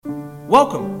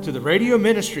Welcome to the radio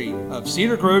ministry of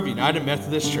Cedar Grove United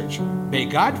Methodist Church. May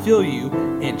God fill you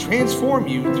and transform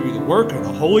you through the work of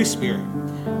the Holy Spirit.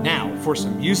 Now for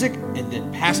some music and then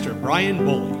Pastor Brian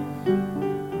Bully.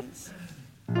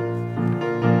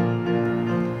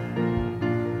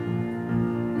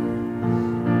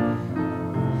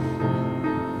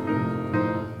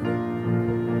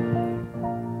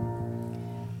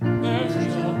 There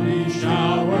shall be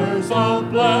showers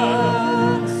of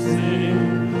blessing.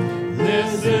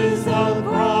 This is the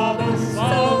promise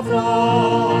of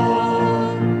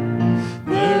God.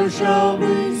 There shall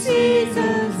be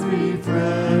seasons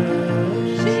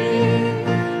refreshing,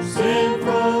 sent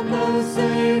from the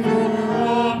Savior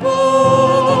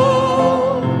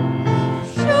above.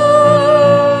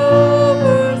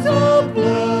 Showers of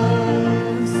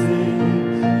blessing,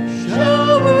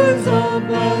 showers of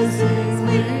blessings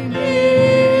we need.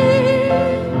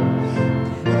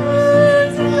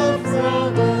 Birds of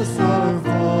round us are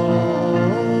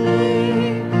falling,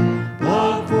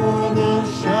 but for the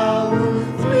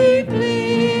showers we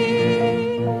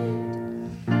plead.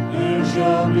 There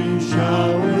shall be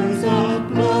showers of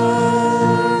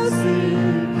blessing,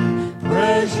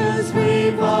 precious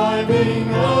reviving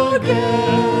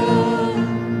again,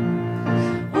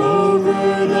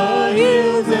 over the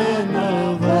hills and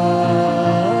the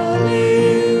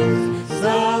valleys,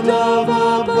 sound of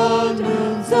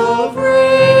abundance of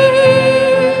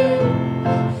rain.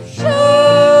 Showers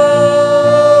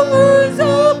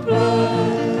of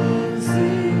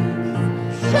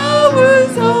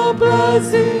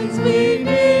blessings we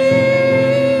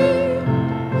need.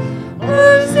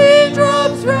 Mercy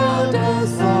drops round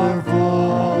us are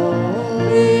falling,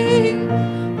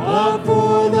 but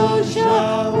for the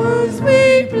showers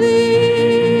we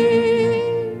plead.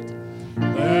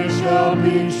 There shall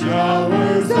be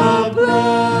showers of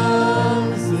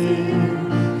blessing,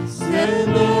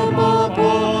 send them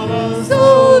upon us,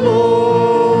 O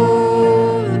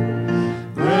Lord.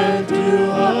 Grant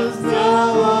to us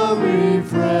now a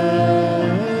refreshing.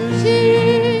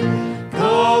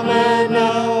 Come and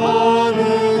now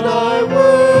honor thy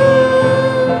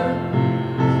word.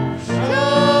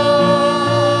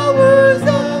 Showers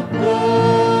of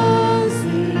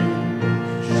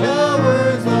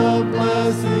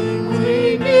blessing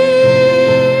we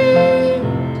need.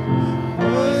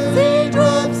 Mercy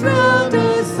drops round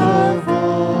us are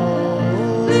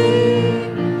falling,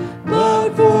 but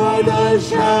for the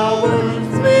showers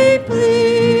we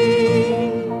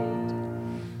plead.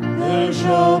 There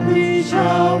shall be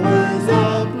showers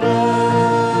of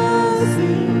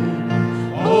blessing,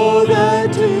 oh,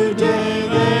 that today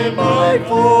they might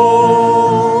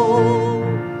fall.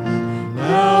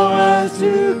 Now as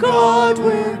to God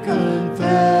we're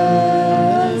confessing,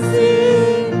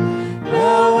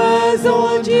 now as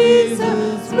on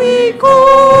Jesus we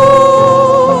call.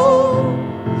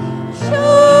 Showers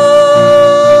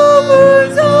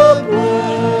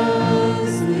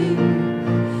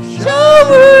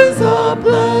of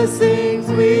blessings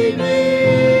we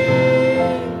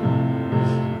need.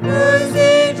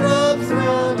 Mercy drops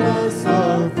round us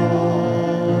are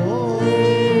falling,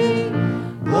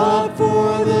 but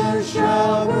for the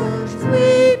showers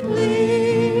we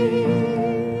plead.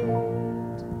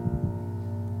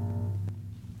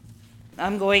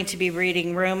 I'm going to be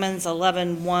reading Romans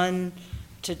 11:1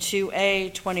 to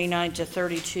 2a, 29 to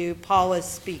 32. Paul is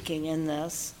speaking in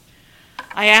this.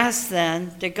 I ask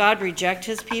then, did God reject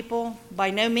his people?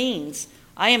 By no means.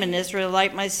 I am an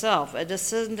Israelite myself, a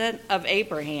descendant of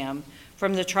Abraham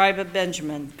from the tribe of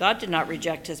Benjamin. God did not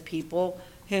reject his people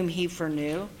whom he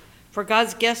foreknew. For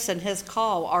God's gifts and his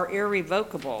call are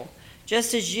irrevocable,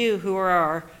 just as you who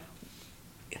were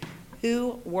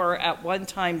at one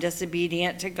time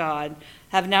disobedient to God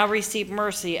have now received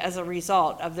mercy as a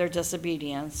result of their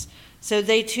disobedience. So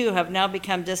they too have now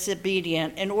become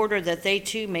disobedient in order that they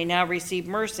too may now receive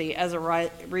mercy as a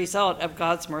result of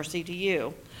God's mercy to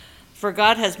you. For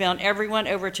God has bound everyone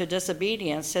over to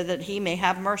disobedience so that he may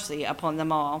have mercy upon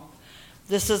them all.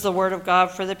 This is the word of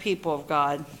God for the people of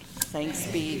God. Thanks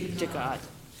be to God.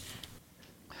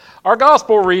 Our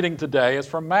gospel reading today is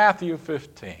from Matthew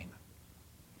 15.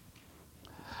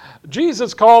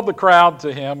 Jesus called the crowd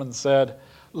to him and said,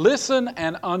 "Listen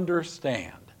and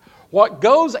understand. What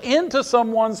goes into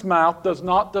someone's mouth does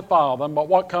not defile them, but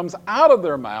what comes out of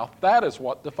their mouth, that is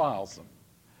what defiles them."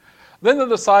 Then the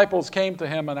disciples came to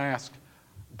him and asked,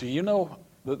 "Do you know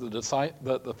that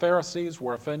the Pharisees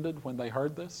were offended when they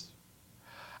heard this?"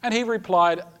 And he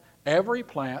replied, "Every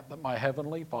plant that my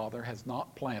heavenly Father has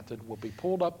not planted will be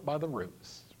pulled up by the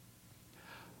roots.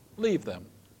 Leave them.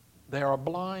 They are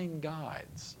blind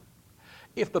guides.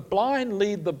 If the blind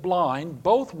lead the blind,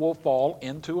 both will fall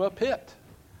into a pit.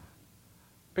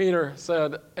 Peter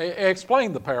said,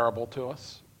 explain the parable to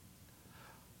us.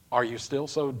 Are you still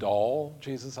so dull?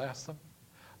 Jesus asked them.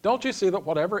 Don't you see that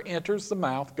whatever enters the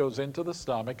mouth goes into the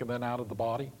stomach and then out of the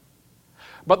body?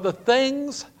 But the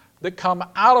things that come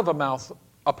out of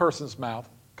a person's mouth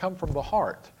come from the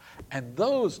heart, and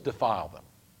those defile them.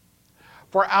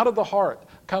 For out of the heart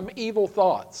come evil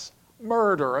thoughts,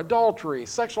 murder, adultery,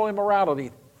 sexual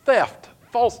immorality, theft,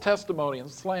 false testimony, and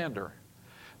slander.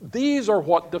 These are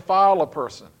what defile a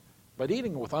person, but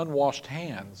eating with unwashed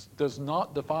hands does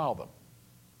not defile them.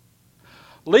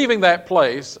 Leaving that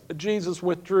place, Jesus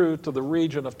withdrew to the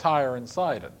region of Tyre and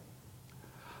Sidon.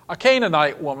 A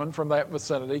Canaanite woman from that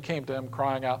vicinity came to him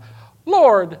crying out,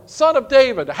 Lord, Son of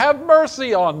David, have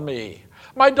mercy on me.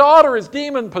 My daughter is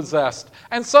demon-possessed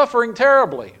and suffering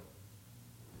terribly.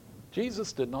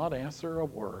 Jesus did not answer a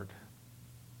word.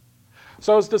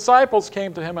 So his disciples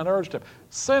came to him and urged him,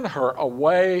 send her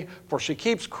away, for she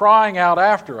keeps crying out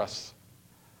after us.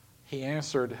 He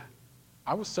answered,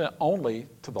 I was sent only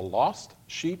to the lost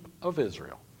sheep of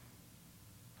Israel.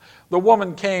 The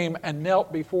woman came and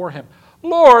knelt before him.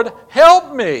 Lord,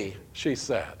 help me, she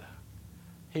said.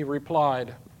 He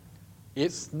replied,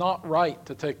 it's not right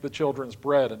to take the children's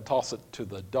bread and toss it to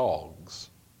the dogs.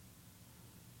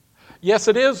 Yes,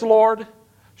 it is, Lord,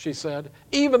 she said.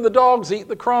 Even the dogs eat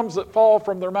the crumbs that fall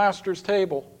from their master's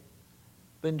table.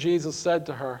 Then Jesus said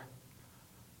to her,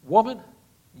 Woman,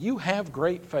 you have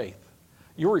great faith.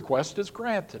 Your request is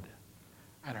granted.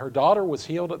 And her daughter was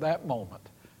healed at that moment.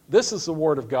 This is the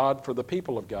word of God for the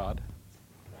people of God.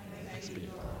 Thanks be to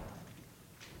God.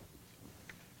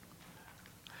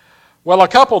 Well, a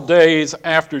couple days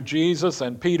after Jesus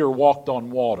and Peter walked on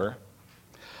water,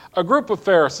 a group of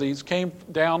Pharisees came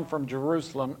down from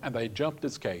Jerusalem and they jumped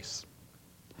his case.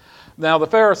 Now, the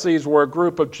Pharisees were a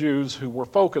group of Jews who were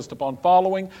focused upon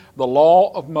following the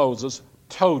law of Moses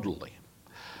totally.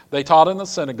 They taught in the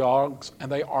synagogues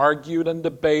and they argued and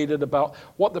debated about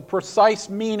what the precise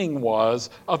meaning was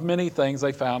of many things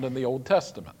they found in the Old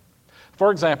Testament.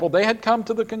 For example, they had come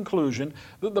to the conclusion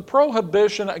that the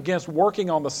prohibition against working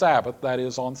on the Sabbath, that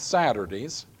is on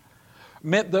Saturdays,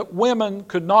 meant that women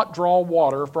could not draw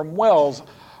water from wells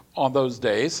on those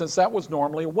days, since that was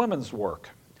normally women's work.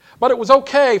 But it was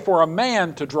okay for a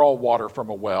man to draw water from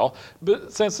a well,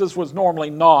 since this was normally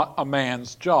not a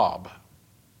man's job.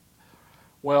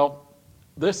 Well,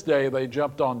 this day they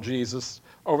jumped on Jesus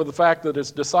over the fact that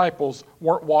his disciples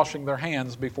weren't washing their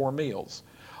hands before meals,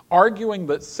 arguing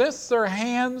that since their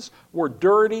hands were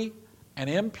dirty and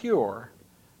impure,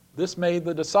 this made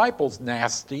the disciples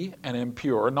nasty and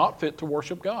impure, not fit to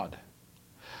worship God.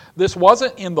 This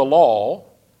wasn't in the law.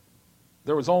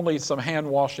 There was only some hand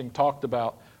washing talked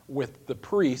about with the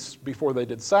priests before they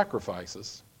did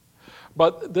sacrifices.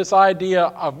 But this idea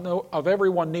of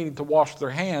everyone needing to wash their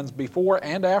hands before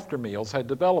and after meals had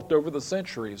developed over the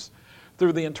centuries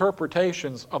through the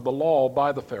interpretations of the law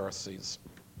by the Pharisees.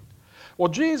 Well,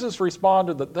 Jesus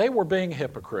responded that they were being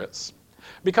hypocrites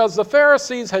because the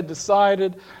Pharisees had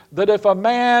decided that if a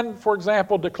man, for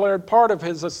example, declared part of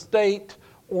his estate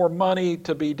or money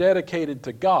to be dedicated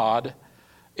to God,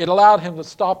 it allowed him to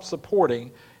stop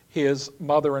supporting his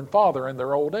mother and father in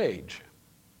their old age.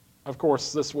 Of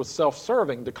course, this was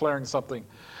self-serving, declaring something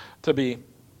to be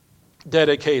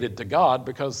dedicated to God,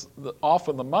 because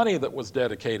often the money that was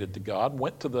dedicated to God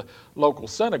went to the local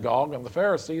synagogue and the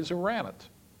Pharisees who ran it.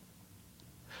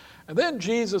 And then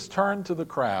Jesus turned to the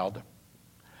crowd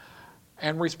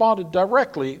and responded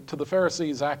directly to the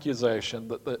Pharisees' accusation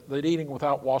that eating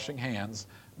without washing hands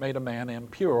made a man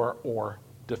impure or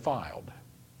defiled.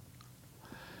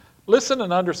 Listen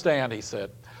and understand, he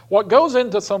said. What goes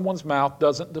into someone's mouth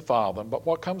doesn't defile them, but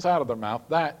what comes out of their mouth,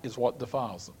 that is what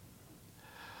defiles them.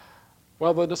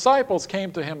 Well, the disciples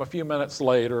came to him a few minutes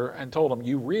later and told him,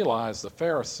 you realize the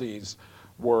Pharisees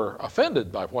were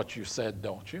offended by what you said,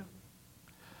 don't you?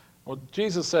 Well,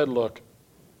 Jesus said, look,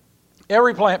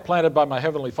 every plant planted by my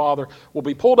heavenly Father will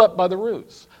be pulled up by the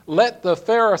roots. Leave the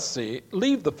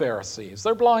Pharisees.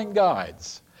 They're blind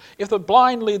guides. If the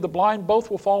blind lead the blind, both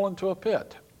will fall into a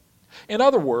pit. In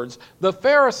other words, the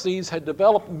Pharisees had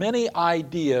developed many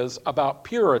ideas about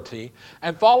purity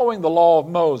and following the law of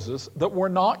Moses that were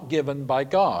not given by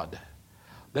God.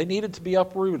 They needed to be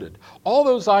uprooted. All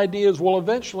those ideas will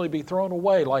eventually be thrown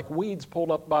away like weeds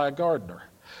pulled up by a gardener.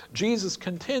 Jesus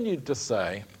continued to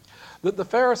say that the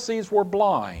Pharisees were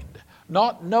blind,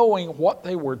 not knowing what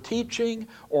they were teaching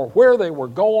or where they were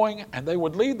going, and they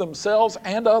would lead themselves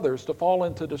and others to fall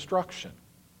into destruction.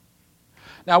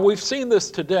 Now, we've seen this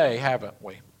today, haven't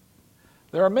we?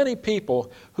 There are many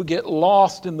people who get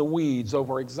lost in the weeds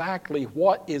over exactly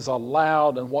what is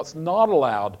allowed and what's not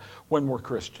allowed when we're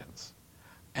Christians.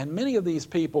 And many of these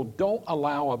people don't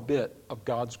allow a bit of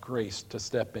God's grace to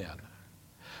step in,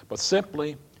 but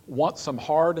simply want some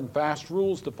hard and fast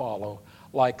rules to follow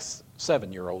like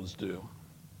 7-year-olds do.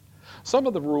 Some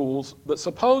of the rules that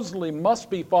supposedly must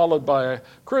be followed by a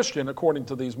Christian, according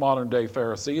to these modern-day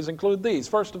Pharisees, include these.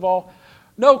 First of all,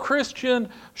 no Christian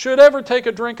should ever take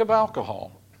a drink of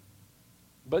alcohol.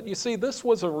 But you see, this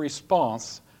was a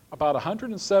response about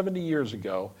 170 years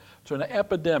ago to an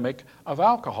epidemic of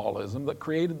alcoholism that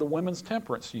created the Women's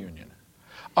Temperance Union.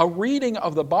 A reading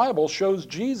of the Bible shows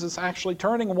Jesus actually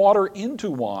turning water into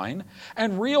wine,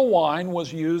 and real wine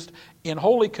was used in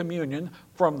Holy Communion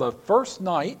from the first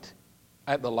night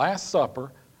at the Last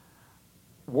Supper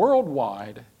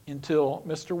worldwide until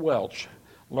Mr. Welch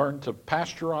learned to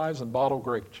pasteurize and bottle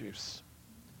grape juice.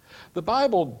 The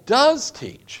Bible does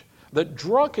teach that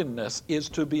drunkenness is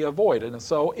to be avoided. And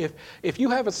so if you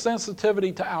have a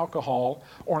sensitivity to alcohol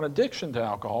or an addiction to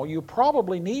alcohol, you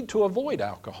probably need to avoid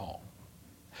alcohol.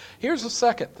 Here's the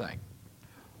second thing.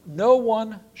 No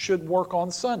one should work on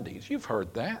Sundays. You've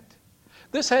heard that.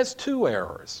 This has two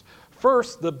errors.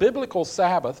 First, the biblical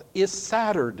Sabbath is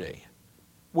Saturday.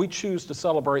 We choose to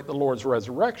celebrate the Lord's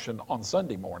resurrection on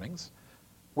Sunday mornings,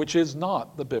 which is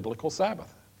not the biblical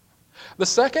Sabbath. The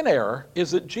second error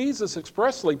is that Jesus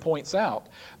expressly points out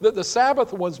that the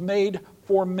Sabbath was made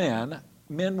for men.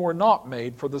 Men were not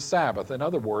made for the Sabbath. In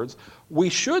other words, we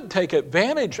should take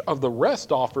advantage of the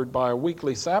rest offered by a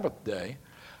weekly Sabbath day,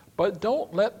 but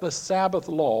don't let the Sabbath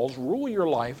laws rule your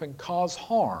life and cause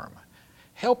harm.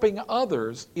 Helping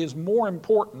others is more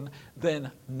important than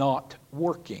not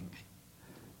working.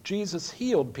 Jesus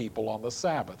healed people on the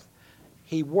Sabbath.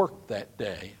 He worked that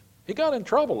day. He got in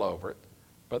trouble over it,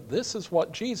 but this is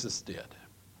what Jesus did.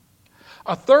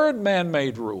 A third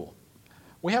man-made rule.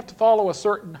 We have to follow a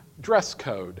certain dress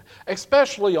code,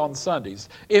 especially on Sundays.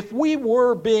 If we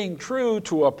were being true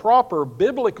to a proper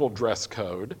biblical dress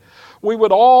code, we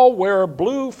would all wear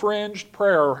blue-fringed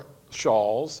prayer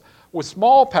shawls with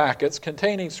small packets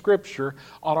containing scripture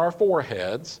on our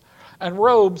foreheads and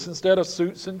robes instead of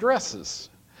suits and dresses.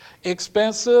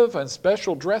 Expensive and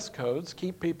special dress codes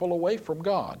keep people away from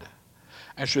God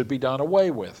and should be done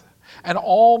away with. And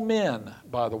all men,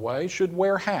 by the way, should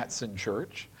wear hats in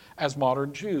church, as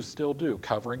modern Jews still do,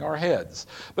 covering our heads.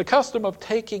 The custom of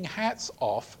taking hats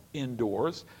off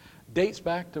indoors dates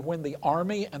back to when the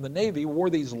Army and the Navy wore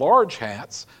these large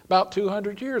hats about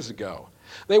 200 years ago.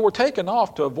 They were taken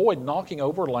off to avoid knocking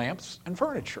over lamps and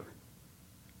furniture.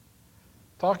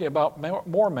 Talking about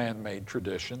more man-made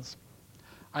traditions,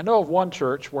 I know of one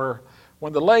church where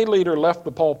when the lay leader left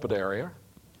the pulpit area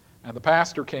and the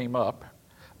pastor came up,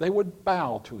 they would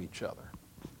bow to each other.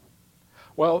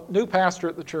 Well, new pastor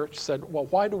at the church said, well,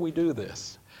 why do we do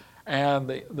this? And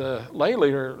the lay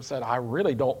leader said, I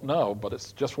really don't know, but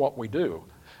it's just what we do.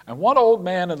 And one old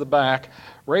man in the back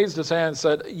raised his hand and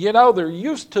said, you know, there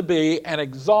used to be an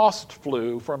exhaust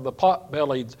flue from the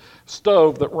pot-bellied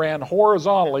stove that ran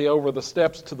horizontally over the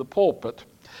steps to the pulpit.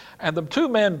 And the two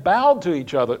men bowed to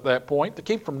each other at that point to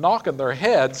keep from knocking their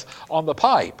heads on the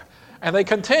pipe. And they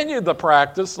continued the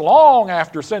practice long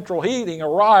after central heating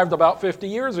arrived about 50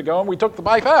 years ago and we took the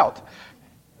pipe out.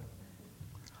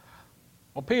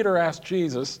 Well, Peter asked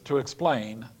Jesus to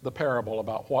explain the parable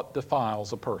about what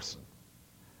defiles a person.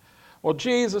 Well,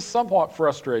 Jesus, somewhat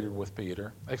frustrated with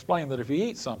Peter, explained that if you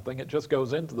eat something, it just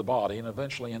goes into the body and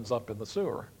eventually ends up in the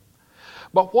sewer.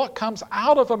 But what comes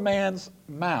out of a man's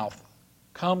mouth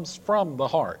comes from the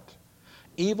heart.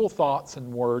 Evil thoughts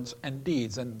and words and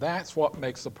deeds, and that's what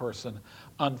makes a person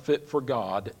unfit for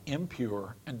God,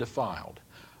 impure and defiled.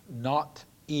 Not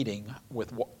eating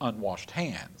with unwashed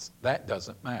hands. That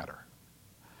doesn't matter.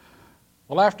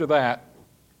 Well, after that,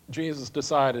 Jesus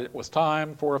decided it was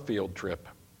time for a field trip.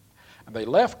 And they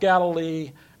left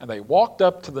Galilee and they walked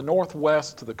up to the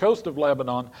northwest to the coast of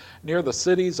Lebanon near the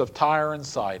cities of Tyre and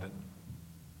Sidon.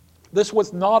 This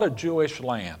was not a Jewish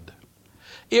land.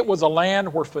 It was a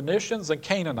land where Phoenicians and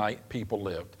Canaanite people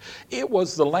lived. It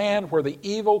was the land where the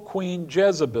evil queen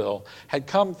Jezebel had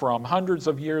come from hundreds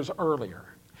of years earlier.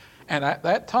 And at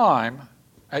that time,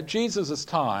 at Jesus'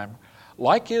 time,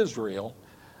 like Israel,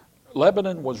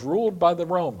 Lebanon was ruled by the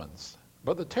Romans.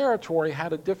 But the territory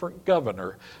had a different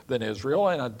governor than Israel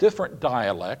and a different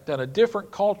dialect and a different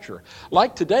culture.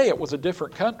 Like today, it was a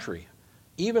different country,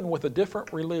 even with a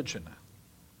different religion.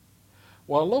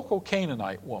 Well, a local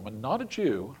Canaanite woman, not a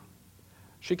Jew,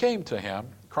 she came to him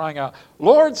crying out,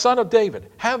 Lord, Son of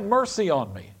David, have mercy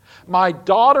on me. My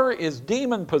daughter is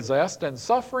demon-possessed and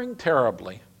suffering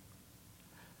terribly.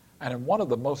 And in one of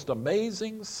the most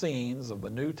amazing scenes of the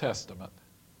New Testament,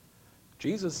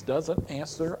 Jesus doesn't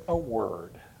answer a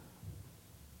word.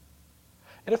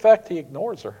 And in fact, he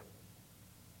ignores her.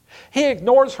 He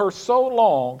ignores her so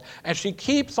long, and she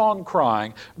keeps on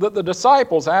crying, that the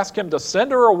disciples ask him to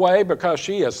send her away because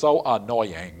she is so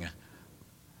annoying.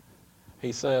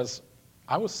 He says,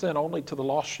 I was sent only to the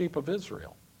lost sheep of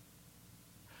Israel.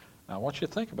 Now, I want you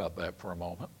to think about that for a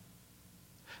moment.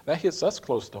 That hits us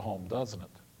close to home, doesn't it?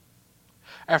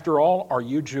 After all, are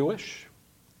you Jewish?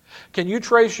 Can you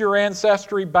trace your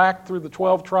ancestry back through the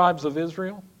 12 tribes of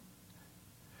Israel?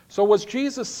 So was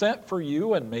Jesus sent for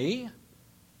you and me?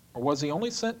 Or was he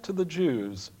only sent to the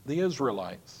Jews, the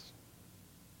Israelites?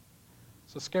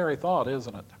 It's a scary thought,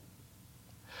 isn't it?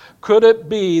 Could it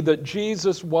be that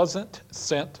Jesus wasn't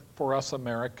sent for us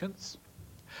Americans?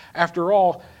 After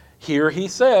all, here he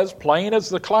says, plain as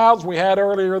the clouds we had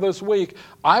earlier this week,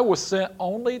 I was sent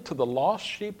only to the lost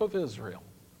sheep of Israel.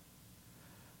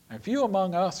 And few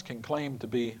among us can claim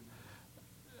to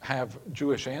have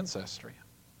Jewish ancestry.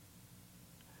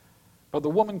 But the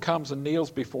woman comes and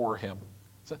kneels before him.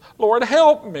 Said, Lord,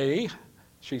 help me,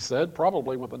 she said,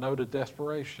 probably with a note of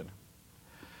desperation.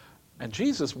 And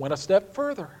Jesus went a step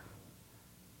further.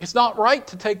 It's not right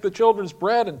to take the children's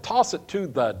bread and toss it to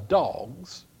the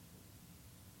dogs.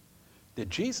 Did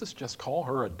Jesus just call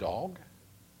her a dog?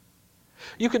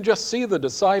 You can just see the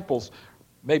disciples.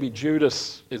 Maybe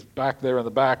Judas is back there in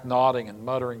the back nodding and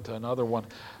muttering to another one.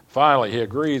 Finally, he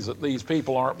agrees that these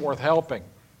people aren't worth helping.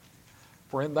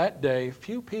 For in that day,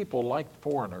 few people liked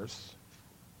foreigners.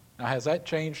 Now, has that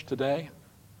changed today?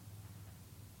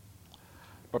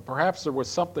 But perhaps there was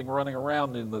something running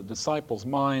around in the disciples'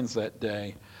 minds that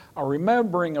day, a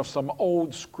remembering of some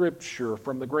old scripture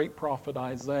from the great prophet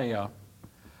Isaiah.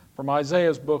 From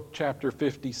Isaiah's book, chapter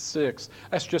 56.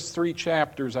 That's just 3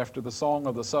 chapters after the Song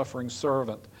of the Suffering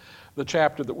Servant, the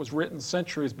chapter that was written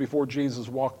centuries before Jesus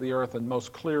walked the earth and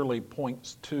most clearly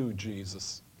points to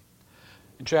Jesus.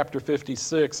 In chapter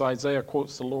 56, Isaiah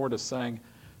quotes the Lord as saying,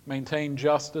 maintain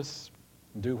justice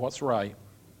and do what's right.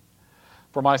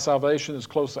 For my salvation is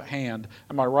close at hand,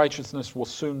 and my righteousness will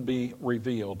soon be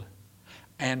revealed.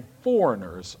 And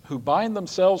foreigners who bind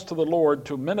themselves to the Lord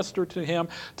to minister to him,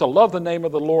 to love the name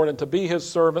of the Lord, and to be his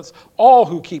servants, all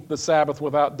who keep the Sabbath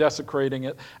without desecrating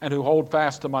it, and who hold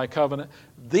fast to my covenant,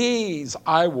 these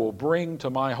I will bring to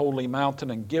my holy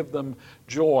mountain and give them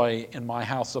joy in my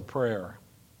house of prayer.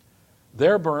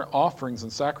 Their burnt offerings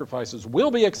and sacrifices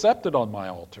will be accepted on my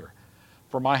altar,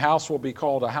 for my house will be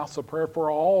called a house of prayer for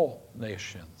all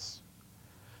nations.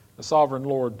 The sovereign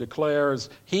Lord declares,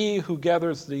 he who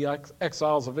gathers the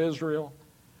exiles of Israel,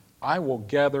 I will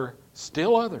gather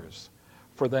still others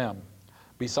for them,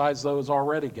 besides those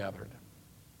already gathered.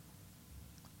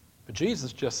 But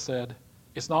Jesus just said,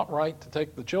 it's not right to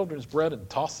take the children's bread and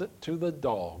toss it to the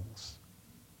dogs.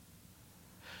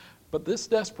 But this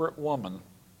desperate woman,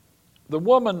 the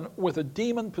woman with a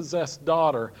demon-possessed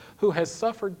daughter who has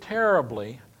suffered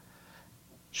terribly,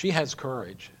 she has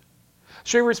courage.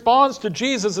 She responds to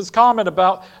Jesus' comment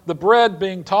about the bread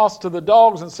being tossed to the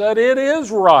dogs and said, it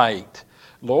is right,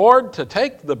 Lord, to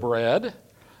take the bread.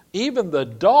 Even the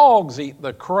dogs eat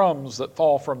the crumbs that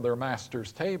fall from their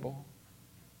master's table.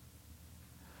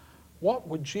 What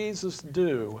would Jesus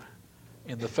do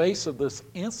in the face of this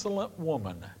insolent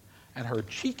woman and her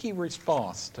cheeky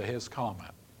response to his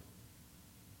comment?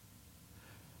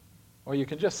 Well, you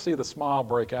can just see the smile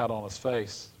break out on his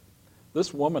face.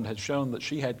 This woman had shown that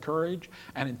she had courage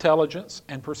and intelligence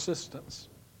and persistence.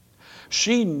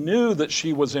 She knew that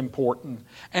she was important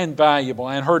and valuable,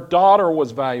 and her daughter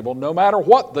was valuable, no matter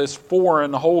what this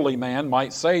foreign holy man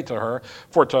might say to her,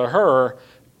 for to her,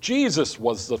 Jesus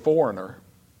was the foreigner.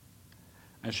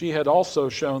 And she had also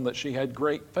shown that she had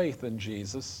great faith in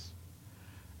Jesus.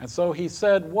 And so he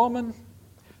said, woman,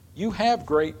 you have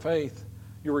great faith.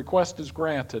 Your request is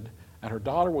granted. And her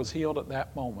daughter was healed at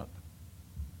that moment.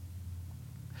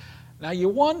 Now you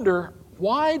wonder,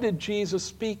 why did Jesus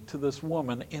speak to this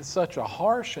woman in such a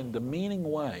harsh and demeaning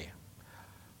way?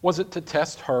 Was it to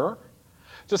test her?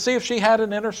 To see if she had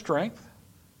an inner strength?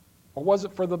 Or was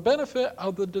it for the benefit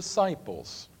of the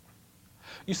disciples?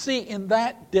 You see, in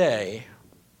that day,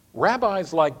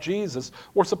 rabbis like Jesus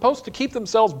were supposed to keep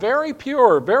themselves very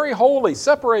pure, very holy,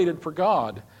 separated for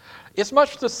God. It's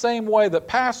much the same way that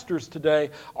pastors today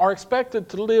are expected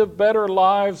to live better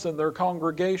lives in their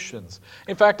congregations.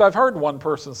 In fact, I've heard one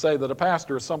person say that a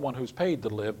pastor is someone who's paid to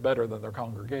live better than their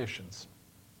congregations.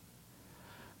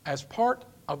 As part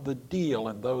of the deal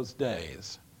in those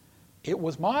days, it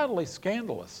was mildly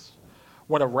scandalous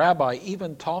when a rabbi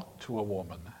even talked to a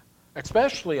woman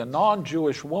especially a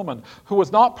non-Jewish woman who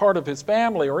was not part of his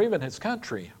family or even his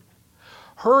country,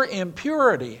 her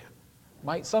impurity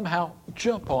might somehow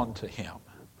jump onto him.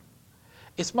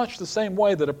 It's much the same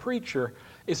way that a preacher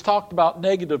is talked about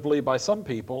negatively by some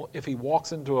people if he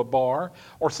walks into a bar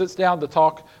or sits down to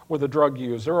talk with a drug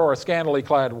user or a scantily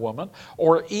clad woman,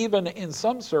 or even in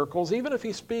some circles, even if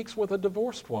he speaks with a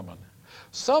divorced woman.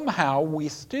 Somehow we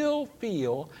still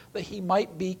feel that he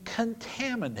might be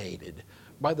contaminated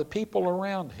by the people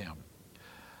around him.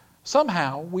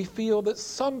 Somehow we feel that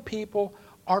some people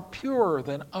are purer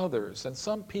than others and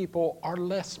some people are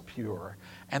less pure,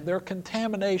 and their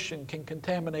contamination can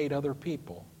contaminate other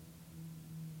people.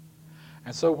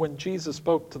 And so when Jesus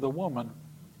spoke to the woman,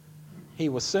 he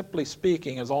was simply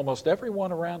speaking as almost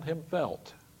everyone around him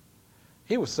felt.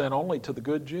 He was sent only to the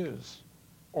good Jews,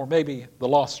 or maybe the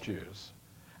lost Jews.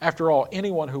 After all,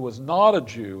 anyone who was not a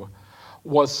Jew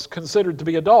was considered to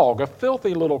be a dog, a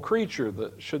filthy little creature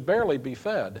that should barely be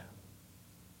fed.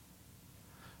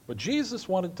 But Jesus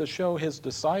wanted to show his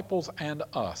disciples and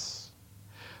us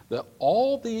that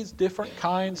all these different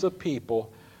kinds of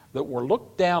people that were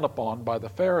looked down upon by the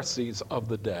Pharisees of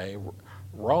the day,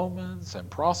 Romans and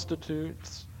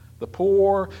prostitutes, the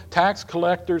poor, tax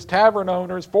collectors, tavern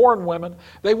owners, foreign women,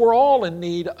 they were all in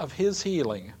need of his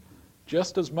healing,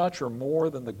 just as much or more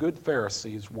than the good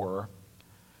Pharisees were.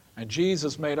 And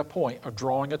Jesus made a point of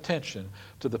drawing attention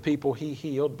to the people he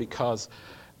healed, because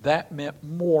that meant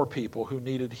more people who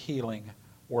needed healing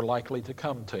were likely to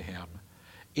come to him,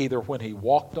 either when he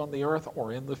walked on the earth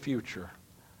or in the future.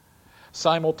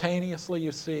 Simultaneously,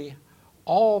 you see,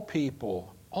 all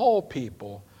people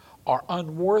are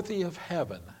unworthy of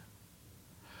heaven,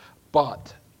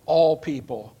 but all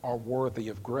people are worthy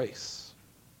of grace.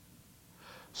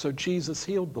 So Jesus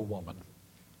healed the woman.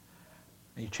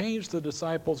 He changed the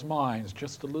disciples' minds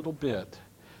just a little bit.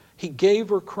 He gave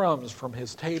her crumbs from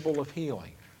his table of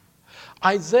healing.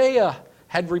 Isaiah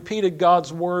had repeated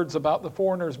God's words about the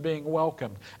foreigners being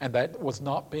welcomed, and that was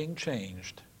not being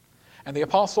changed. And the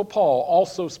Apostle Paul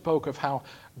also spoke of how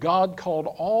God called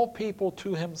all people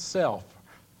to himself.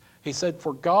 He said,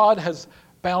 "For God has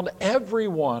bound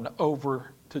everyone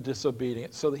over to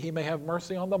disobedience, so that he may have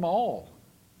mercy on them all."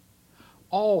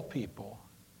 All people.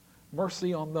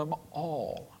 Mercy on them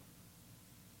all.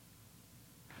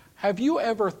 Have you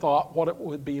ever thought what it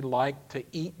would be like to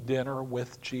eat dinner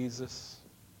with Jesus?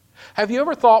 Have you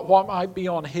ever thought what might be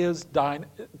on his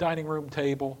dining room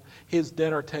table, his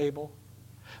dinner table?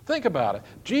 Think about it.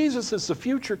 Jesus is the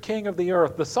future king of the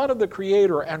earth, the son of the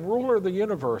creator and ruler of the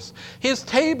universe. His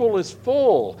table is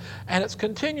full, and it's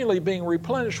continually being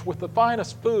replenished with the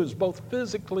finest foods, both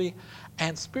physically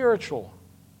and spiritual.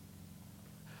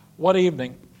 One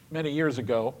evening, many years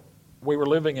ago, we were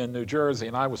living in New Jersey,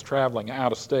 and I was traveling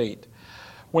out of state,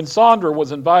 when Sandra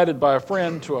was invited by a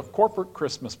friend to a corporate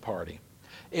Christmas party.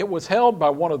 It was held by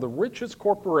one of the richest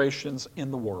corporations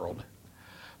in the world.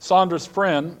 Sandra's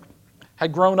friend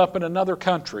had grown up in another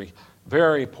country,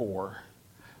 very poor,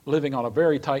 living on a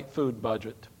very tight food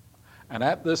budget. And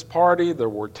at this party, there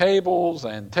were tables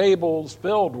and tables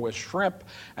filled with shrimp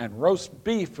and roast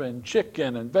beef and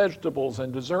chicken and vegetables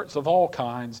and desserts of all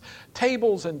kinds,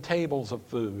 tables and tables of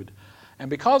food. And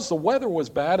because the weather was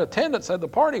bad, attendance at the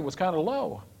party was kind of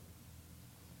low.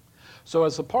 So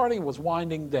as the party was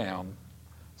winding down,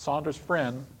 Sandra's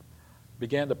friend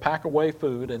began to pack away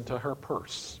food into her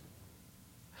purse.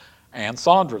 And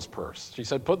Sandra's purse. She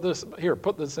said, put this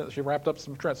in. She wrapped up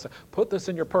some shrimp. Said, "Put this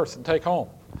in your purse and take home.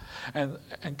 And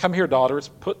come here, daughters,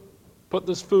 put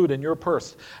this food in your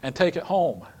purse and take it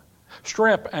home."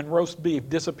 Shrimp and roast beef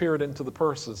disappeared into the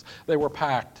purses. They were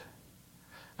packed.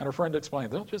 And her friend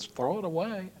explained, "They'll just throw it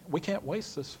away. We can't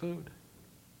waste this food."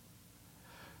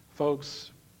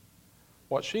 Folks,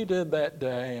 what she did that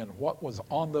day and what was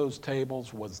on those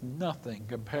tables was nothing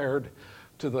compared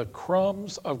to the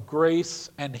crumbs of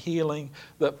grace and healing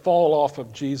that fall off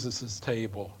of Jesus'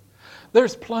 table.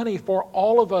 There's plenty for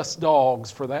all of us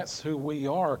dogs, for that's who we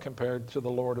are compared to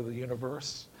the Lord of the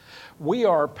universe. We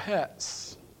are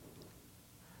pets,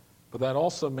 but that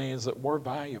also means that we're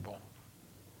valuable.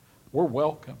 We're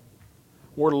welcome.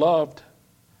 We're loved,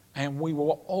 and we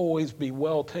will always be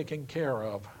well taken care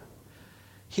of.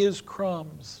 His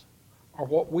crumbs are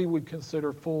what we would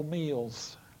consider full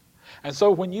meals. And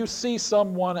so when you see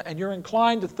someone and you're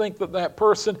inclined to think that that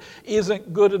person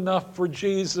isn't good enough for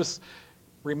Jesus,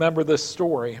 remember this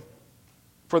story.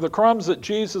 For the crumbs that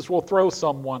Jesus will throw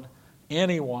someone,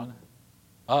 anyone,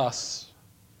 us,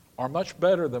 are much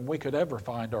better than we could ever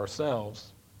find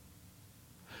ourselves.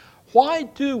 Why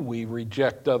do we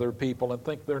reject other people and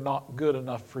think they're not good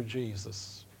enough for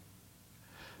Jesus?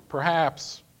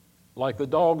 Perhaps like the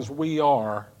dogs we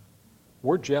are,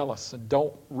 we're jealous and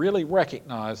don't really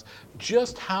recognize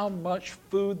just how much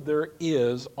food there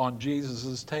is on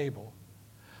Jesus' table.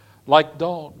 Like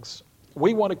dogs,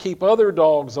 we want to keep other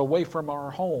dogs away from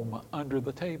our home under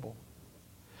the table,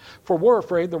 for we're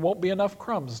afraid there won't be enough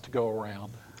crumbs to go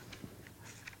around.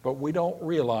 But we don't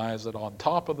realize that on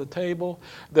top of the table,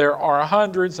 there are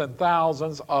hundreds and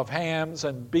thousands of hams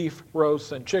and beef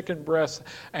roasts and chicken breasts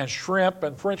and shrimp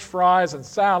and French fries and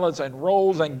salads and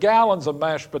rolls and gallons of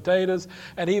mashed potatoes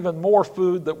and even more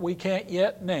food that we can't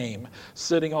yet name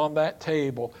sitting on that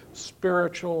table,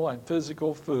 spiritual and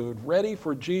physical food, ready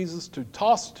for Jesus to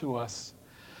toss to us,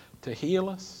 to heal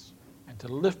us and to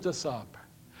lift us up.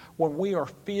 When we are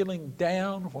feeling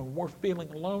down, when we're feeling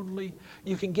lonely,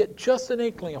 you can get just an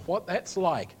inkling of what that's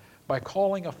like by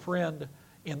calling a friend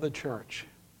in the church.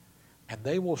 And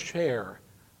they will share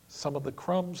some of the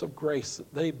crumbs of grace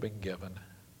that they've been given.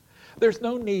 There's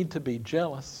no need to be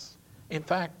jealous. In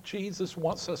fact, Jesus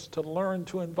wants us to learn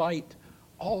to invite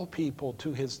all people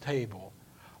to his table,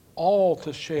 all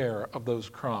to share of those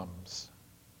crumbs.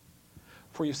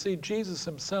 For you see, Jesus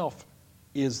himself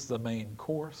is the main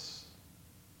course.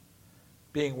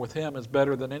 Being with him is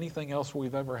better than anything else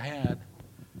we've ever had.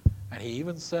 And he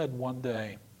even said one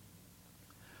day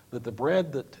that the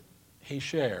bread that he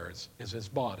shares is his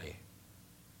body,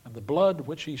 and the blood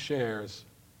which he shares,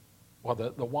 well,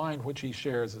 the wine which he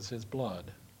shares is his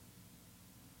blood.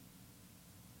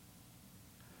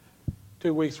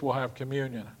 2 weeks we'll have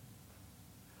communion.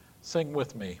 Sing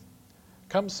with me.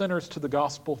 Come sinners to the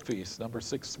gospel feast, number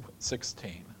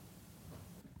 16.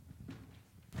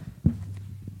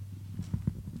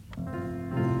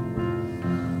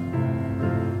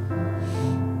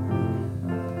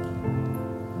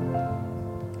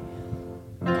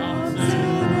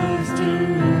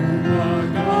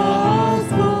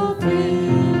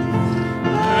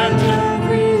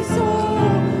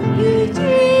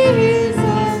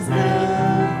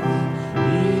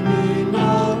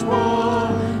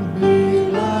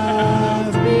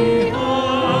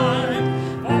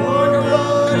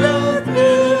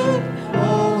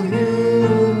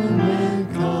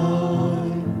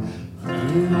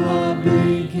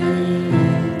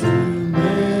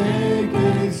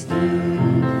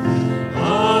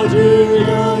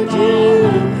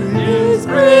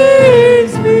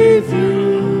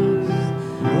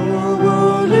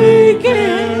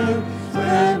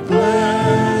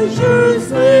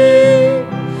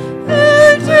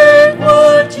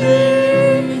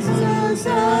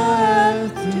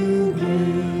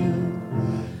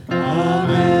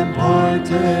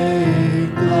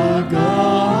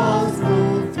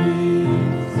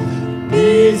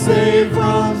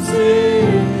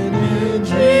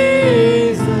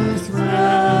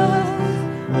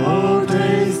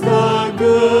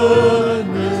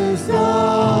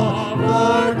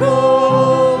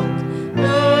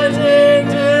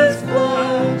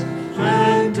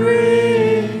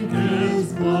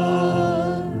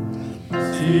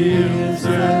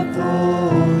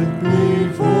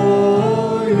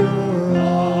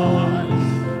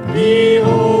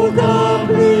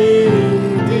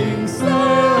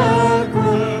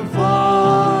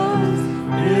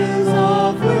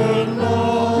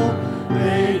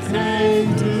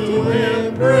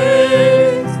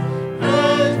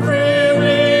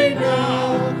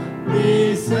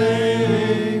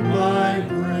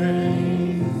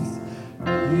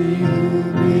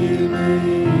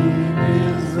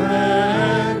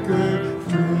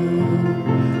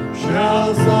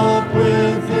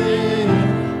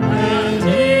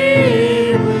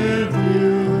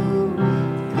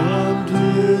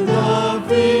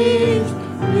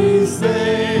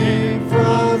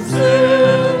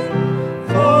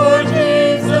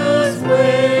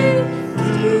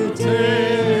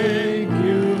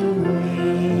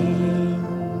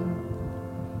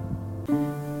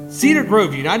 Cedar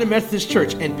Grove United Methodist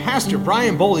Church and Pastor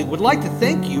Brian Boley would like to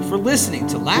thank you for listening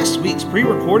to last week's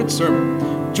pre-recorded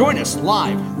sermon. Join us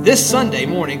live this Sunday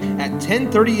morning at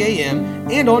 10:30 a.m.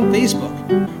 and on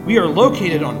Facebook. We are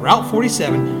located on Route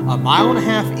 47, a mile and a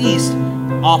half east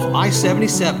off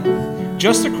I-77,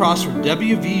 just across from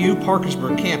WVU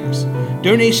Parkersburg campus.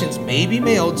 Donations may be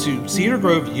mailed to Cedar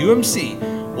Grove UMC,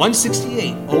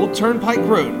 168 Old Turnpike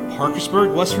Road,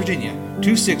 Parkersburg, West Virginia,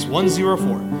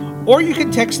 26104. Or you can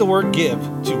text the word GIVE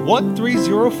to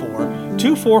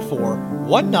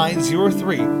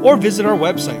 1304-244-1903 or visit our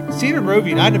website,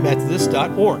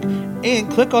 cedargroveunitedmethodist.org,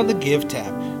 and click on the Give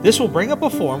tab. This will bring up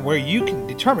a form where you can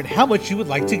determine how much you would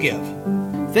like to give.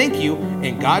 Thank you,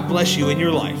 and God bless you in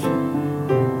your life.